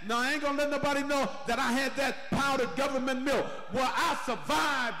ashamed. No, I ain't going to let nobody know that I had that powdered government milk. Well, I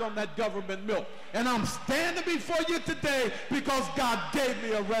survived on that government milk. And I'm standing before you today because God gave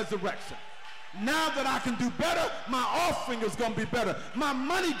me a resurrection. Now that I can do better, my offering is going to be better. My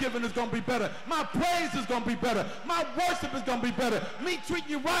money giving is going to be better. My praise is going to be better. My worship is going to be better. Me treating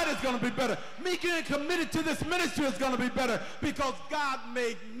you right is going to be better. Me getting committed to this ministry is going to be better because God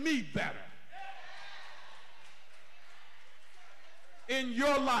made me better. In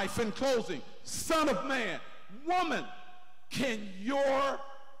your life, in closing, son of man, woman, can your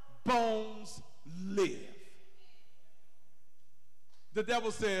bones live? The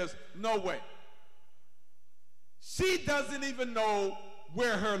devil says, no way. She doesn't even know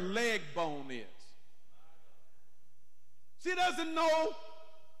where her leg bone is. She doesn't know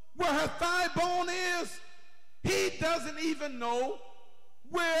where her thigh bone is. He doesn't even know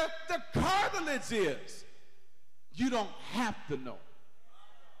where the cartilage is. You don't have to know.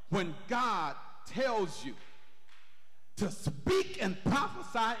 When God tells you to speak and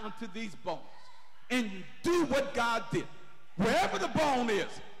prophesy unto these bones, and you do what God did, wherever the bone is,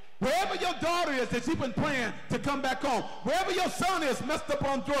 Wherever your daughter is that you've been praying to come back home, wherever your son is messed up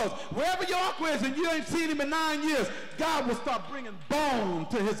on drugs, wherever your uncle is and you ain't seen him in 9 years, God will start bringing bone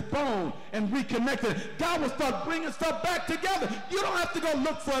to his bone and reconnect it. God will start bringing stuff back together. You don't have to go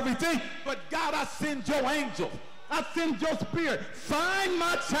look for everything, but God, I send your angels. I send your spirit. Find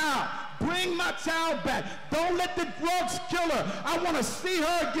my child. Bring my child back. Don't let the drugs kill her. I want to see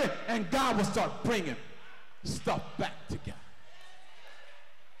her again. And God will start bringing stuff back together.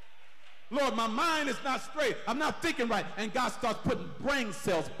 Lord, my mind is not straight. I'm not thinking right. And God starts putting brain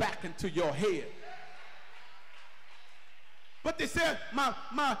cells back into your head. But they said, my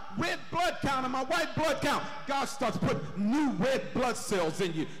red blood count and my white blood count. God starts putting new red blood cells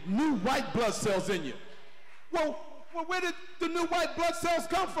in you, new white blood cells in you. Well, where did the new white blood cells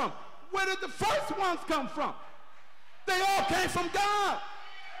come from? Where did the first ones come from? They all came from God.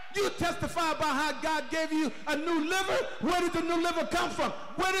 You testify about how God gave you a new liver. Where did the new liver come from?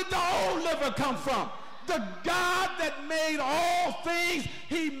 Where did the old liver come from? The God that made all things,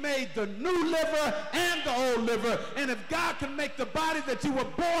 he made the new liver and the old liver. And if God can make the body that you were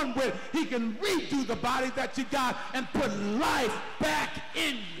born with, he can redo the body that you got and put life back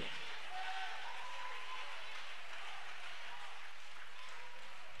in you.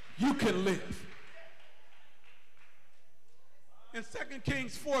 You can live. In 2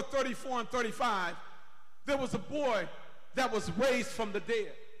 Kings 4, 34 and 35, there was a boy that was raised from the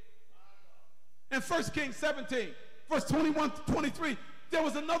dead. In 1 Kings 17, verse 21 to 23, there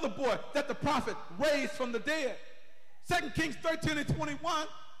was another boy that the prophet raised from the dead. 2 Kings 13 and 21,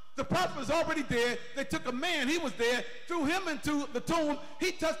 the prophet was already dead. They took a man, he was dead, threw him into the tomb.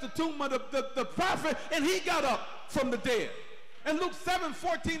 He touched the tomb of the prophet, and he got up from the dead. In Luke 7,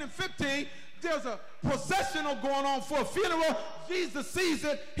 14 and 15, there's a processional going on for a funeral. Jesus sees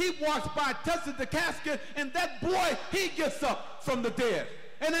it. He walks by, touches the casket, and that boy, he gets up from the dead.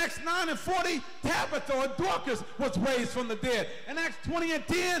 In Acts 9 and 40, Tabitha or Dorcas was raised from the dead. In Acts 20 and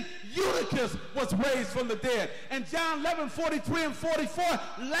 10, Eutychus was raised from the dead. In John 11, 43 and 44,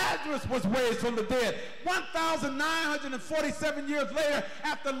 Lazarus was raised from the dead. 1,947 years later,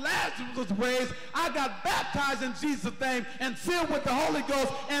 after Lazarus was raised, I got baptized in Jesus' name and filled with the Holy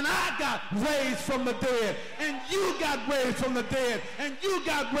Ghost, and I got raised from the dead. And you got raised from the dead. And you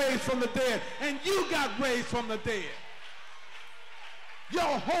got raised from the dead. And you got raised from the dead. Your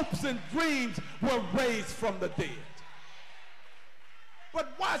hopes and dreams were raised from the dead.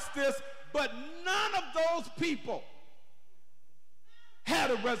 But watch this, but none of those people had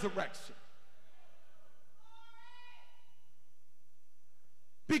a resurrection.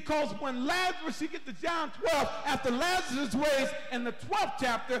 Because when Lazarus, you get to John 12, after Lazarus is raised in the 12th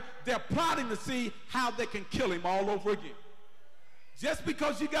chapter, they're plotting to see how they can kill him all over again. Just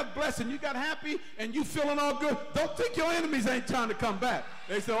because you got blessed and you got happy and you feeling all good, don't think your enemies ain't trying to come back.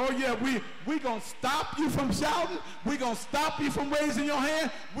 They say, oh yeah, we going to stop you from shouting. We going to stop you from raising your hand.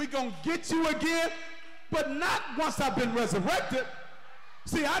 We going to get you again, but not once I've been resurrected.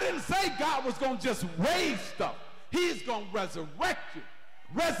 See, I didn't say God was going to just raise stuff. He's going to resurrect you.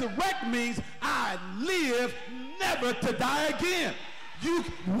 Resurrect means I live never to die again.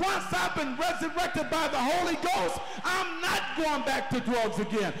 Once I've been resurrected by the Holy Ghost, I'm not going back to drugs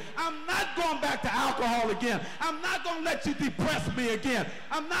again. I'm not going back to alcohol again. I'm not going to let you depress me again.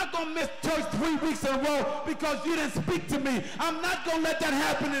 I'm not going to miss church 3 weeks in a row because you didn't speak to me. I'm not going to let that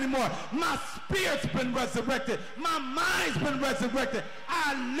happen anymore. My spirit's been resurrected. My mind's been resurrected.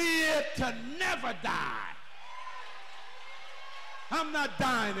 I live to never die. I'm not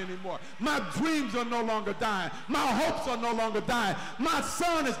dying anymore. My dreams are no longer dying. My hopes are no longer dying. My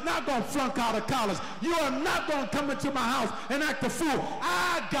son is not going to flunk out of college. You are not going to come into my house and act a fool.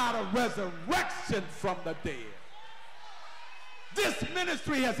 I got a resurrection from the dead. This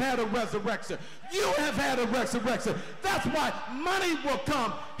ministry has had a resurrection. You have had a resurrection. That's why money will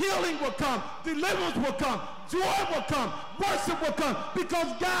come, healing will come, deliverance will come, joy will come, worship will come,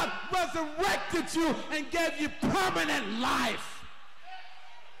 because God resurrected you and gave you permanent life.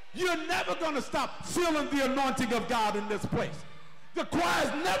 You're never going to stop feeling the anointing of God in this place. The choir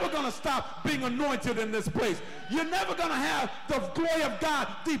is never going to stop being anointed in this place. You're never going to have the glory of God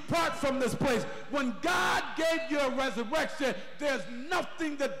depart from this place. When God gave you a resurrection, there's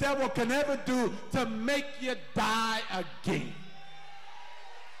nothing the devil can ever do to make you die again.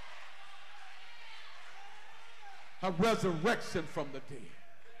 A resurrection from the dead.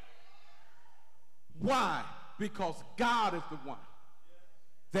 Why? Because God is the one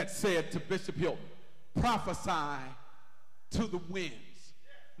that said to Bishop Hilton, prophesy to the winds.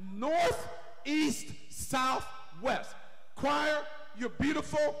 North, east, south, west. Choir, you're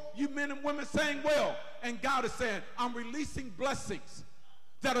beautiful. You men and women sang well. And God is saying, I'm releasing blessings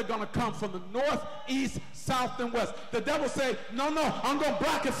that are going to come from the north, east, south, and west. The devil say, no, I'm going to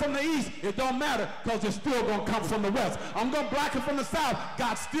block it from the east. It don't matter because it's still going to come from the west. I'm going to block it from the south.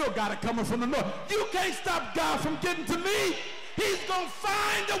 God still got it coming from the north. You can't stop God from getting to me. He's going to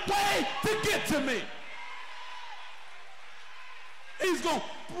find a way to get to me. He's going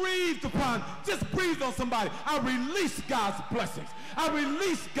to breathe upon, just breathe on somebody. I release God's blessings. I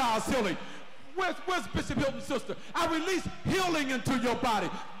release God's healing. Where's Bishop Hilton's sister? I release healing into your body.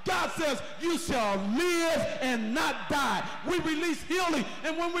 God says you shall live and not die. We release healing,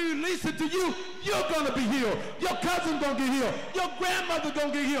 and when we release it to you, you're going to be healed. Your cousin's going to get healed. Your grandmother's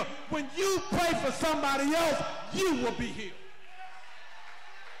going to get healed. When you pray for somebody else, you will be healed.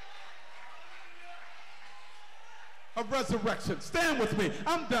 A resurrection. Stand with me.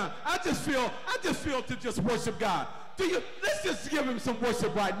 I'm done. I just feel to just worship God. Let's just give him some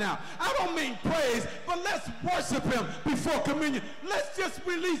worship right now. I don't mean praise, but let's worship him before communion. Let's just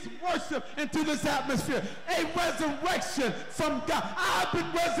release worship into this atmosphere. A resurrection from God. I've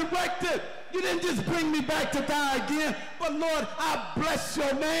been resurrected. You didn't just bring me back to die again, but Lord, I bless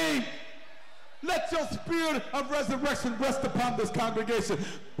your name. Let your spirit of resurrection rest upon this congregation.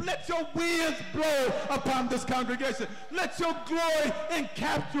 Let your winds blow upon this congregation. Let your glory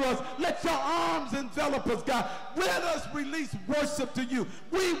encapture us. Let your arms envelop us, God. Let us release worship to you.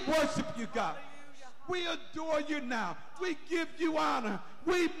 We worship you, God. We adore you now. We give you honor.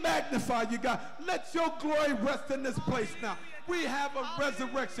 We magnify you, God. Let your glory rest in this place now. We have a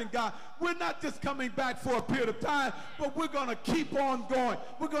resurrection, God. We're not just coming back for a period of time, but we're going to keep on going.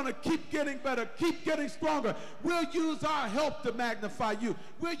 We're going to keep getting better, keep getting stronger. We'll use our help to magnify you.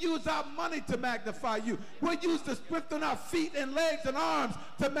 We'll use our money to magnify you. We'll use the strength in our feet and legs and arms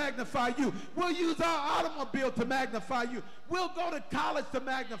to magnify you. We'll use our automobile to magnify you. We'll go to college to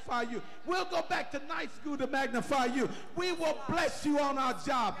magnify you. We'll go back to night school to magnify you. We will bless you on our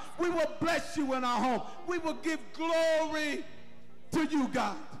job. We will bless you in our home. We will give glory to you,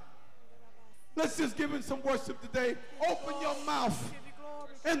 God. Let's just give him some worship today. Open your mouth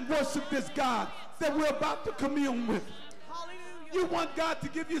and worship this God that we're about to commune with. You want God to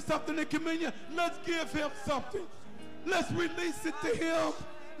give you something in communion? Let's give him something. Let's release it to him.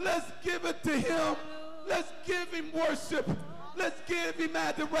 Let's give it to him. Let's give him worship. Let's give him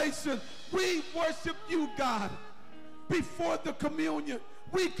adoration. We worship you, God. Before the communion,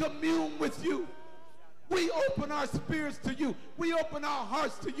 we commune with you. We open our spirits to you. We open our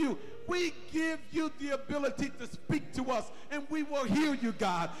hearts to you. We give you the ability to speak to us, and we will hear you,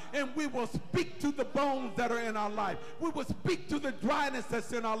 God, and we will speak to the bones that are in our life. We will speak to the dryness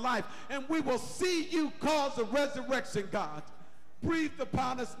that's in our life, and we will see you cause a resurrection, God. Breathe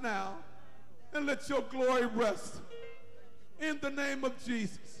upon us now, and let your glory rest. In the name of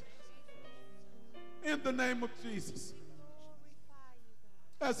Jesus. In the name of Jesus.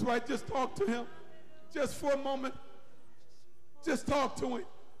 That's right. Just talk to him. Just for a moment. Just talk to him.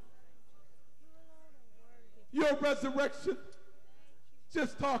 Your resurrection.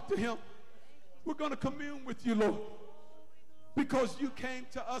 Just talk to him. We're going to commune with you, Lord, because you came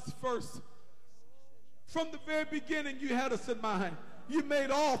to us first. From the very beginning, you had us in mind. You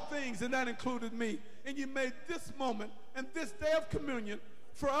made all things, and that included me. And you made this moment and this day of communion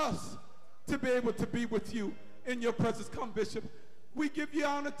for us to be able to be with you in your presence. Come, Bishop. We give you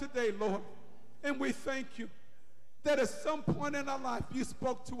honor today, Lord, and we thank you that at some point in our life you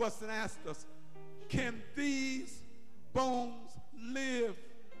spoke to us and asked us, can these bones live?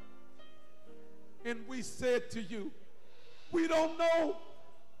 And we said to you, we don't know,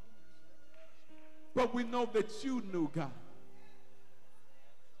 but we know that you knew, God.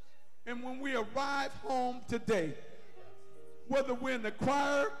 And when we arrive home today, whether we're in the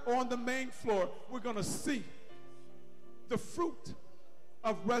choir or on the main floor, we're going to see the fruit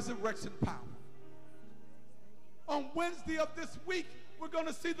of resurrection power. On Wednesday of this week, we're going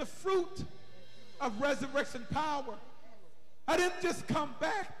to see the fruit of resurrection power. I didn't just come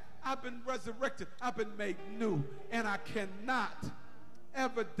back. I've been resurrected. I've been made new. And I cannot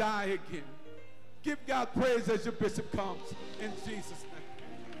ever die again. Give God praise as your bishop comes in Jesus' name.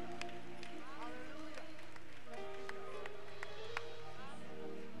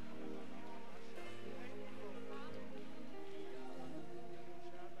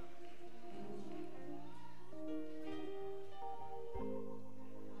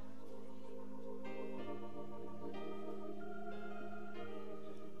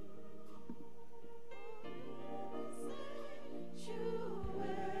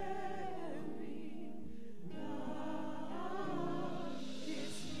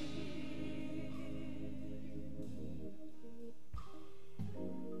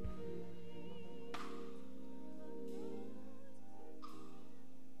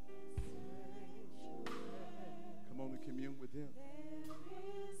 him?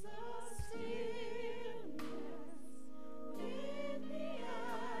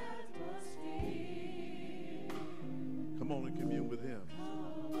 Come on and commune with him.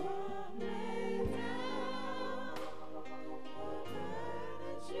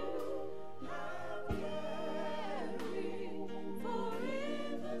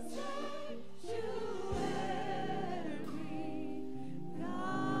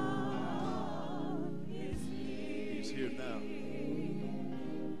 He's here now.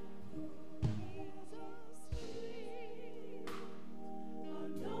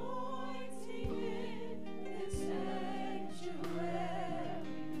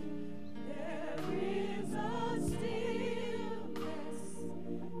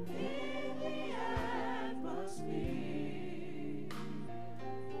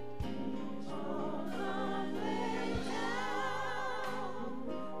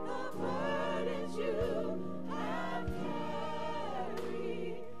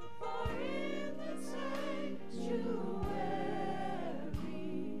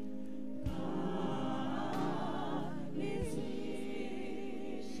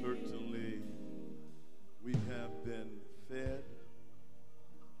 Certainly, we have been fed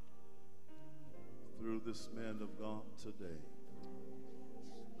through this man of God today.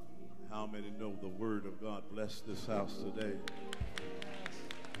 How many know the word of God bless this house today?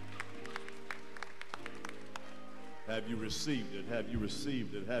 Have you received it? Have you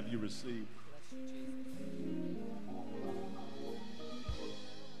received it? Have you received it?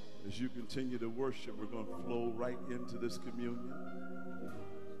 As you continue to worship, we're going to flow right into this communion.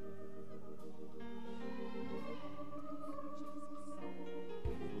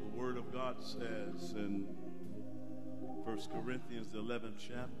 The Word of God says in 1 Corinthians, the 11th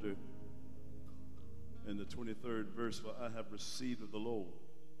chapter, in the 23rd verse, for I have received of the Lord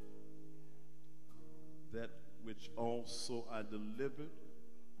that which also I delivered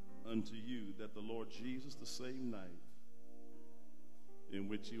unto you, that the Lord Jesus, the same night in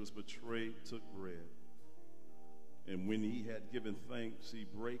which he was betrayed, took bread. And when he had given thanks, he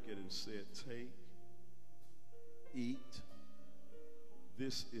brake it and said, take, eat,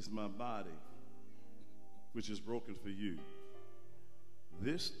 this is my body, which is broken for you.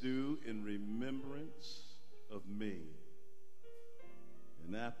 This do in remembrance of me.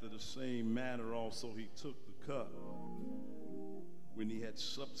 And after the same manner also he took the cup when he had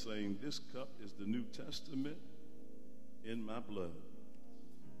supped, saying, this cup is the New Testament in my blood.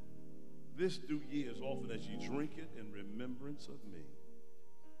 This do ye as often as ye drink it in remembrance of me.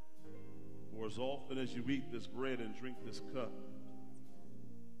 For as often as you eat this bread and drink this cup,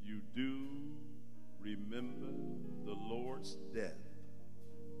 you do remember the Lord's death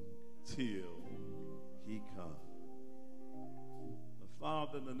till he come.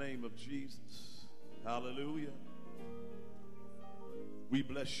 Father, in the name of Jesus, hallelujah, we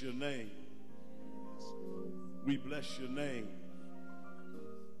bless your name. We bless your name.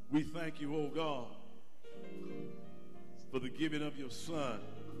 We thank you, oh God, for the giving of your Son.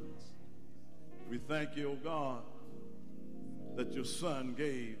 We thank you, oh God, that your Son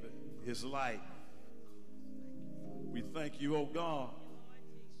gave his life. We thank you, oh God,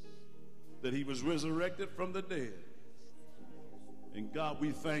 that he was resurrected from the dead. And God,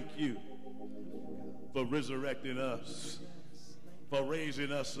 we thank you for resurrecting us, for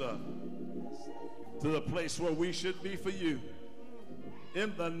raising us up to the place where we should be for you.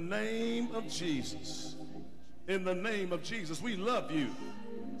 In the name of Jesus, in the name of Jesus, we love you.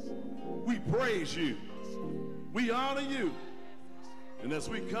 We praise you. We honor you. And as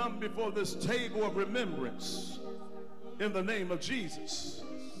we come before this table of remembrance, in the name of Jesus,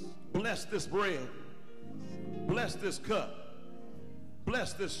 bless this bread, bless this cup,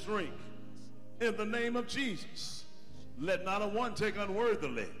 bless this drink. In the name of Jesus, let not a one take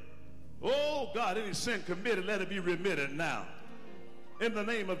unworthily. Oh God, any sin committed, let it be remitted now. In the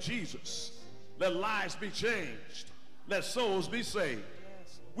name of Jesus, let lives be changed. Let souls be saved.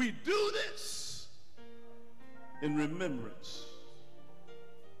 We do this in remembrance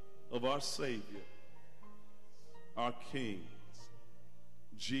of our Savior, our King,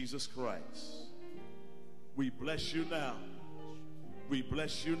 Jesus Christ. We bless you now. We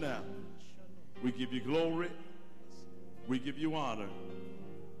bless you now. We give you glory. We give you honor.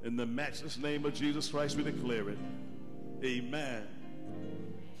 In the matchless name of Jesus Christ, we declare it. Amen.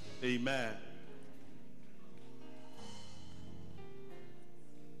 Amen.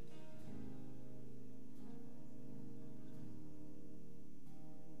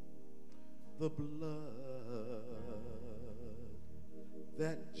 The blood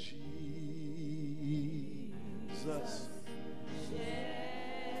that Jesus shed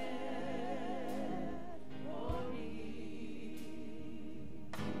for me,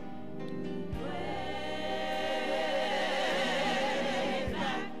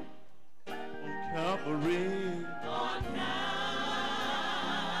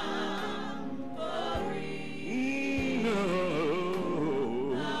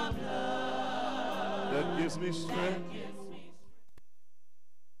 gives me strength.